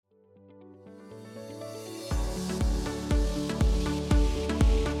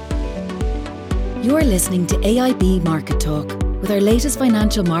You're listening to AIB Market Talk with our latest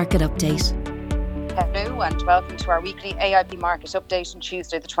financial market update. Hello and welcome to our weekly AIB Market Update on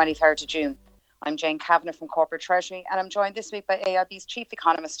Tuesday the 23rd of June. I'm Jane Kavanagh from Corporate Treasury and I'm joined this week by AIB's Chief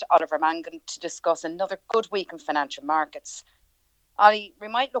Economist Oliver Mangan to discuss another good week in financial markets. Ollie, we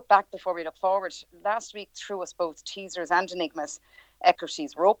might look back before we look forward. Last week threw us both teasers and enigmas.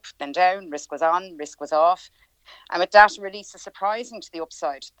 Equities were up, then down, risk was on, risk was off. And with data releases surprising to the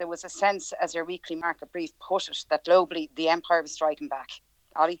upside, there was a sense, as your weekly market brief put it, that globally the empire was striking back.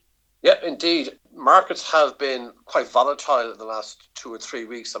 Ollie? Yeah, indeed. Markets have been quite volatile in the last 2 or 3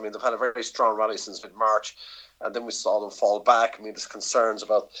 weeks. I mean, they've had a very strong rally since mid-March, and then we saw them fall back. I mean, there's concerns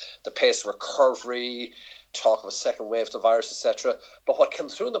about the pace of recovery, talk of a second wave of the virus, etc. But what came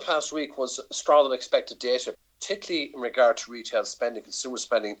through in the past week was stronger than expected data, particularly in regard to retail spending, consumer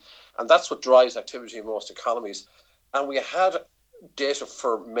spending, and that's what drives activity in most economies. And we had data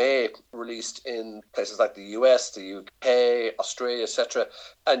for May released in places like the US, the UK, Australia, etc.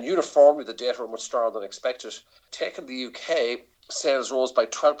 And uniformly, the data were much stronger than expected. Taking the UK, sales rose by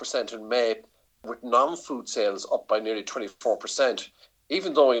 12% in May, with non-food sales up by nearly 24%,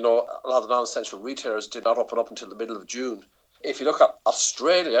 even though, a lot of the non-essential retailers did not open up until the middle of June. If you look at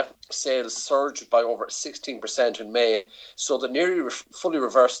Australia, sales surged by over 16% in May, so they nearly fully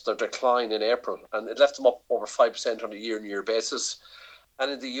reversed their decline in April, and it left them up over 5% on a year-on-year basis.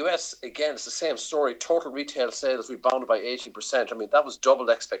 And in the US, again, it's the same story. Total retail sales rebounded by 18%. I mean, that was double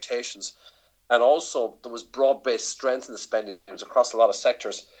expectations. And also, there was broad-based strength in the spending across a lot of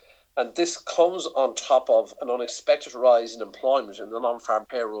sectors. And this comes on top of an unexpected rise in employment in the non-farm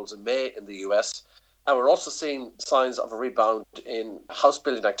payrolls in May in the US. And we're also seeing signs of a rebound in house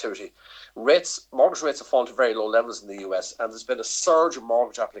building activity. Mortgage rates have fallen to very low levels in the US, and there's been a surge in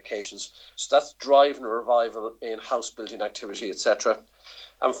mortgage applications. So that's driving a revival in house building activity, etc.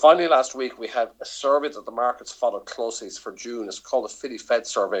 And finally, last week, we had a survey that the markets followed closely. It's for June. It's called the Philly Fed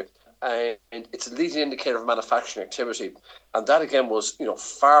survey. And it's a leading indicator of manufacturing activity. And that, again, was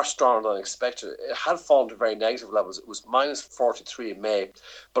far stronger than expected. It had fallen to very negative levels. It was minus 43 in May,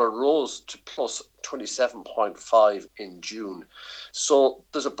 but it rose to plus 27.5 in June. So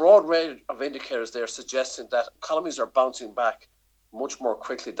there's a broad range of indicators there suggesting that economies are bouncing back much more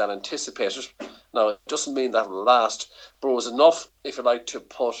quickly than anticipated. Now, it doesn't mean that will last, but it was enough, if you like, to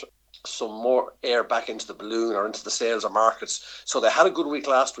put some more air back into the balloon or into the sales or markets. So they had a good week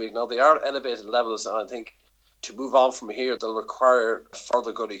last week. Now, they are at elevated levels, and I think to move on from here, they'll require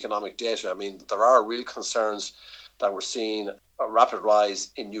further good economic data. I mean, there are real concerns that we're seeing a rapid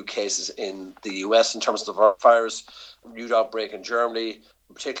rise in new cases in the US in terms of the virus, renewed outbreak in Germany,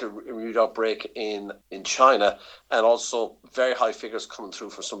 particularly renewed outbreak in China, and also very high figures coming through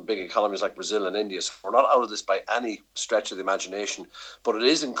for some big economies like Brazil and India. So we're not out of this by any stretch of the imagination, but it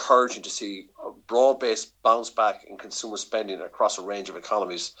is encouraging to see a broad-based bounce back in consumer spending across a range of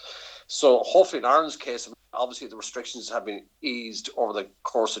economies. So hopefully in Ireland's case, obviously the restrictions have been eased over the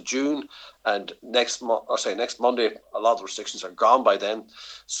course of June, and next Monday, a lot of the restrictions are gone by then.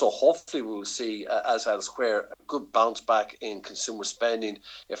 So hopefully we will see, as elsewhere, a good bounce back in consumer spending,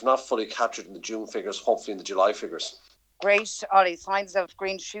 if not fully captured in the June figures, hopefully in the July figures. Great, Ollie. Signs of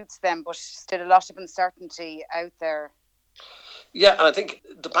green shoots then, but still a lot of uncertainty out there. Yeah, and I think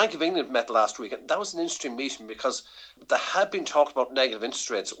the Bank of England met last week, and that was an interesting meeting because there had been talk about negative interest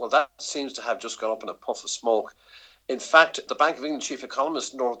rates. Well, that seems to have just gone up in a puff of smoke. In fact, the Bank of England chief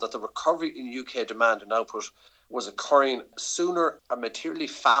economist noted that the recovery in UK demand and output was occurring sooner and materially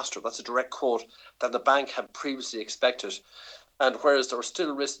faster, that's a direct quote, than the bank had previously expected. And whereas there were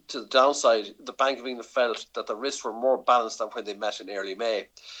still risks to the downside, the Bank of England felt that the risks were more balanced than when they met in early May.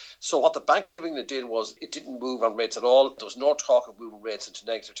 So what the Bank of England did was it didn't move on rates at all. There was no talk of moving rates into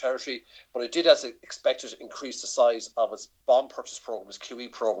negative territory, but it did, as expected, increase the size of its bond purchase program, its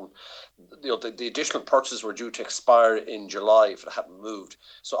QE program. The additional purchases were due to expire in July if it hadn't moved.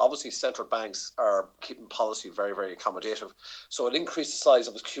 So obviously central banks are keeping policy very, very accommodative. So it increased the size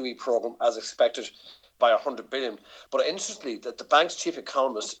of its QE program as expected by 100 billion. But interestingly, that the bank's chief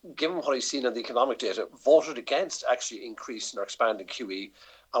economist, given what he's seen in the economic data, voted against actually increasing or expanding QE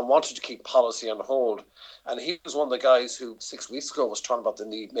and wanted to keep policy on hold. And he was one of the guys who 6 weeks ago was talking about the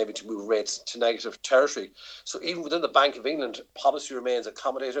need maybe to move rates to negative territory. So even within the Bank of England, policy remains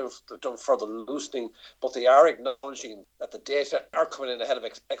accommodative. They've done further loosening, but they are acknowledging that the data are coming in ahead of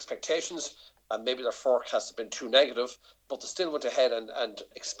expectations, and maybe their forecast has been too negative, but they still went ahead and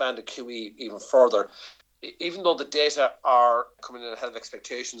expanded QE even further. Even though the data are coming in ahead of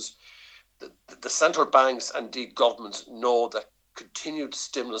expectations, the central banks and indeed governments know that continued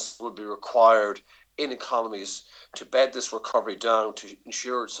stimulus will be required in economies to bed this recovery down to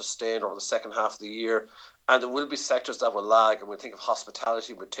ensure it's sustained over the second half of the year. And there will be sectors that will lag, and we think of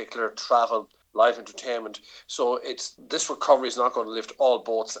hospitality in particular, travel, live entertainment. So this recovery is not going to lift all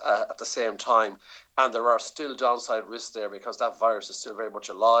boats at the same time. And there are still downside risks there because that virus is still very much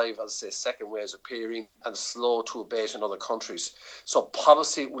alive. As I say, second waves appearing and slow to abate in other countries. So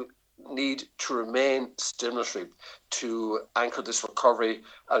policy will need to remain stimulatory to anchor this recovery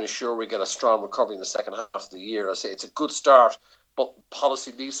and ensure we get a strong recovery in the second half of the year. I say it's a good start, but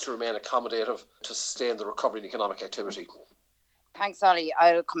policy needs to remain accommodative to sustain the recovery in economic activity. Thanks, Ollie.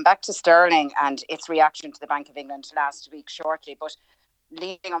 I'll come back to sterling and its reaction to the Bank of England last week shortly. But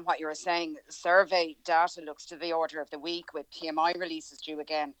leading on what you were saying, survey data looks to the order of the week with PMI releases due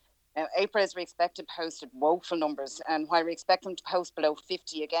again. Now, April, as we expected, posted woeful numbers. And while we expect them to post below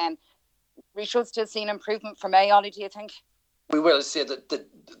 50 again, we should still see an improvement for May, Ollie, do you think? We will see that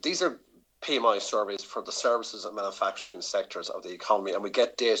these are PMI surveys for the services and manufacturing sectors of the economy. And we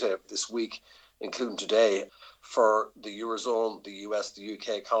get data this week, including today, for the Eurozone, the US, the UK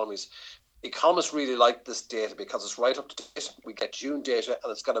economies. Economists really like this data because it's right up to date. We get June data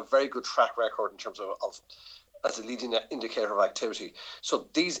and it's got a very good track record in terms of as a leading indicator of activity. So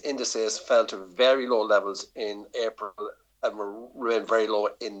these indices fell to very low levels in April and will remain very low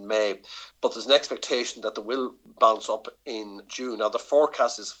in May. But there's an expectation that they will bounce up in June. Now, the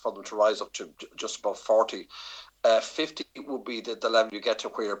forecast is for them to rise up to just above 40. 50 would be the level you get to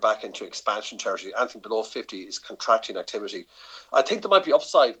where you're back into expansion territory. Anything below 50 is contracting activity. I think there might be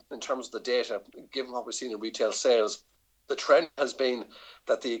upside in terms of the data, given what we've seen in retail sales. The trend has been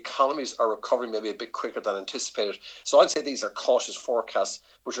that the economies are recovering maybe a bit quicker than anticipated. So I'd say these are cautious forecasts,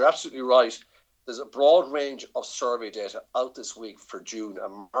 but you're absolutely right. There's a broad range of survey data out this week for June,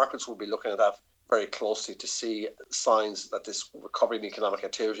 and markets will be looking at that very closely to see signs that this recovery in economic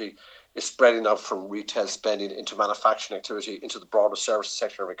activity is spreading out from retail spending into manufacturing activity, into the broader services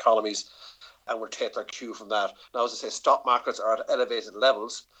sector of economies, and we'll take their cue from that. Now, as I say, stock markets are at elevated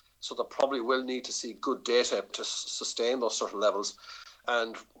levels, so they probably will need to see good data to sustain those sort of levels.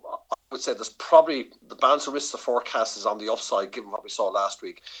 And I would say there's probably the balance of risks, the forecast is on the upside given what we saw last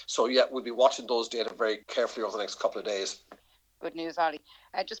week. So yeah, we'll be watching those data very carefully over the next couple of days. Good news, Ollie.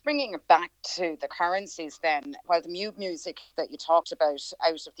 Just bringing it back to the currencies then, while the mood music that you talked about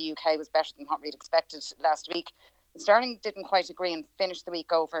out of the UK was better than what we'd expected last week, sterling didn't quite agree and finished the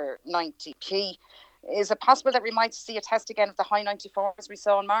week over 90p. Is it possible that we might see a test again of the high 94s we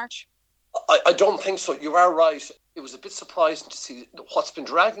saw in March? I don't think so. You are right. It was a bit surprising to see what's been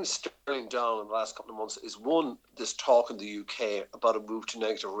dragging sterling down in the last couple of months is, one, this talk in the UK about a move to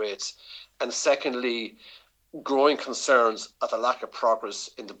negative rates, and secondly, growing concerns at the lack of progress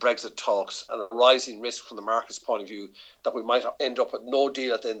in the Brexit talks and a rising risk from the market's point of view that we might end up with no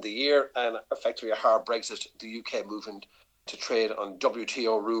deal at the end of the year and effectively a hard Brexit, the UK moving to trade on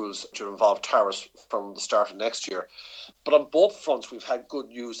WTO rules to involve tariffs from the start of next year. But on both fronts, we've had good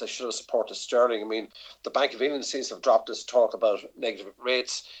news that should have supported sterling. I mean, the Bank of England seems to have dropped this talk about negative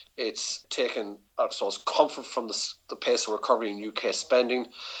rates. It's taken, I suppose, comfort from the pace of recovery in UK spending.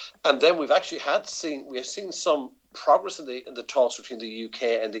 And then we've seen some progress in the talks between the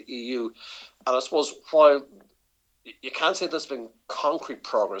UK and the EU. And I suppose while you can't say there's been concrete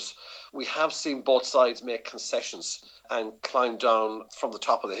progress, we have seen both sides make concessions and climb down from the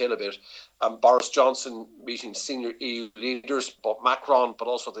top of the hill a bit. Boris Johnson meeting senior EU leaders, both Macron, but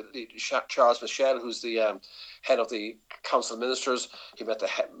also Charles Michel, who's the head of the Council of Ministers. He met the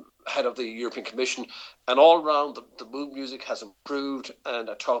head of the European Commission. And all round, the mood music has improved. And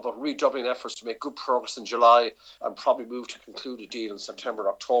I talk about redoubling efforts to make good progress in July and probably move to conclude a deal in September,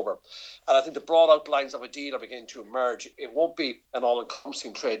 October. And I think the broad outlines of a deal are beginning to emerge. It won't be an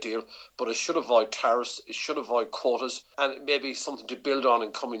all-encompassing trade deal, but it should avoid tariffs, it should avoid quotas, and it may be something to build on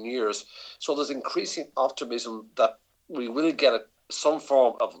in coming years. So there's increasing optimism that we will get some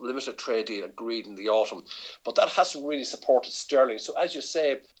form of limited trade deal agreed in the autumn. But that hasn't really supported sterling. So as you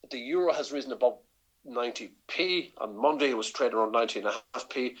say, the euro has risen above 90p. On Monday, it was trading around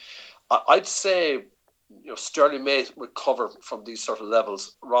 90.5p. I'd say sterling may recover from these sort of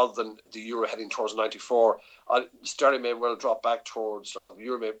levels rather than the euro heading towards 94. Sterling may well drop back towards,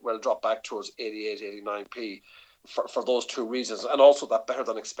 euro may well drop back towards 88, 89p for those two reasons. And also that better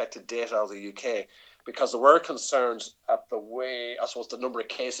than expected data out of the UK, because there were concerns at the way, I suppose, the number of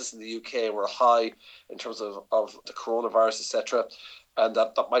cases in the UK were high in terms of the coronavirus, etc., and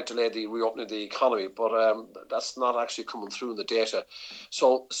that might delay the reopening of the economy. But that's not actually coming through in the data.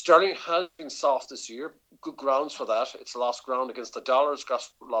 So sterling has been soft this year. Good grounds for that. It's lost ground against the dollar. It's got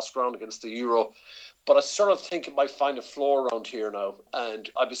lost ground against the euro. But I sort of think it might find a floor around here now. And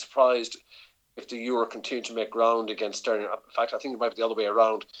I'd be surprised if the euro continues to make ground against sterling. In fact, I think it might be the other way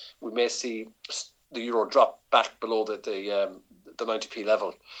around. We may see the euro drop back below the 90p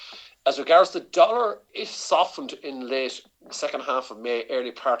level. As regards the dollar, it softened in late second half of May,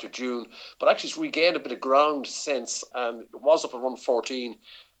 early part of June, but actually it's regained a bit of ground since, and it was up at 114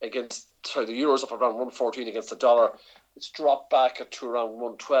 the euro's up around 114 against the dollar. It's dropped back to around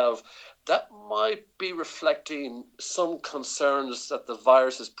 112. That might be reflecting some concerns that the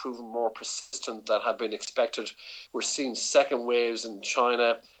virus has proven more persistent than had been expected. We're seeing second waves in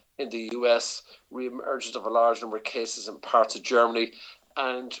China, in the US, re-emergence of a large number of cases in parts of Germany,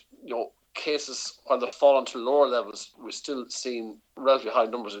 and cases, while they've fallen to lower levels, we're still seeing relatively high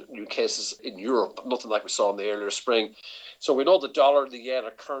numbers of new cases in Europe, nothing like we saw in the earlier spring. So we know the dollar and the yen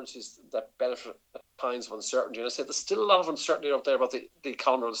are currencies that benefit at times of uncertainty. And I say there's still a lot of uncertainty out there about the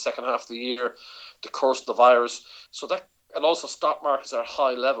economy in the second half of the year, the course of the virus. So that, and also stock markets are at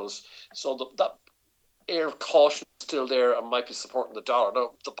high levels. So that air of caution is still there and might be supporting the dollar.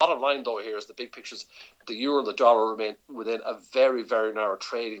 Now, the bottom line, though, here is the big picture is the euro and the dollar remain within a very, very narrow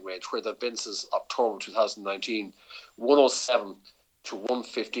trading range, where they've been since October 2019. 107 to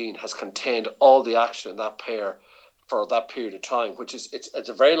 115 has contained all the action in that pair for that period of time, which is it's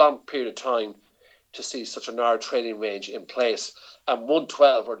a very long period of time to see such a narrow trading range in place. And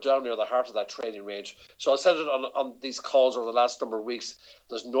 112, we're down near the heart of that trading range. So I said it on these calls over the last number of weeks,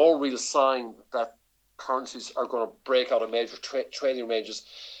 there's no real sign that currencies are going to break out of major trading ranges.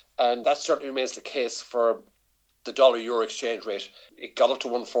 And that certainly remains the case for the dollar-euro exchange rate. It got up to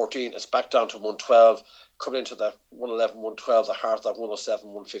 114, it's back down to 112, coming into that 111, 112, the heart of that 107,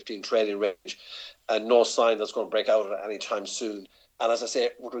 115 trading range, and no sign that's going to break out at any time soon. And as I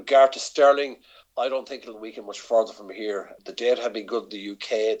say, with regard to sterling, I don't think it'll weaken much further from here. The data have been good in the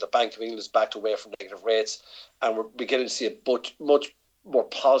UK, the Bank of England is backed away from negative rates, and we're beginning to see a much more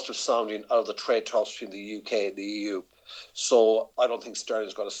positive sounding out of the trade talks between the UK and the EU. So I don't think sterling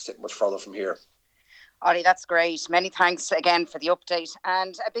is going to sit much further from here. Ollie, that's great. Many thanks again for the update,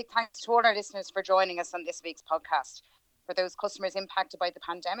 and a big thanks to all our listeners for joining us on this week's podcast. For those customers impacted by the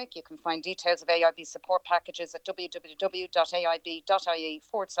pandemic, you can find details of AIB support packages at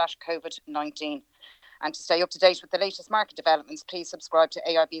www.aib.ie/COVID-19. And to stay up to date with the latest market developments, please subscribe to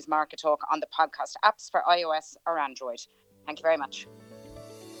AIB's Market Talk on the podcast apps for iOS or Android. Thank you very much.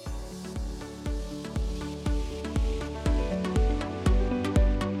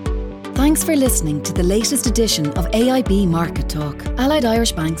 Thanks for listening to the latest edition of AIB Market Talk. Allied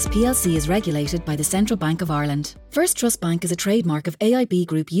Irish Banks plc is regulated by the Central Bank of Ireland. First Trust Bank is a trademark of AIB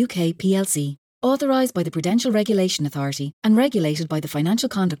Group UK plc, authorised by the Prudential Regulation Authority and regulated by the Financial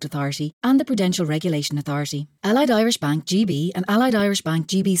Conduct Authority and the Prudential Regulation Authority. Allied Irish Bank GB and Allied Irish Bank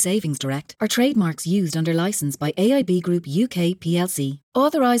GB Savings Direct are trademarks used under licence by AIB Group UK plc,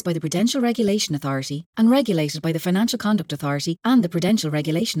 authorised by the Prudential Regulation Authority and regulated by the Financial Conduct Authority and the Prudential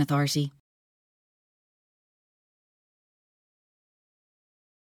Regulation Authority.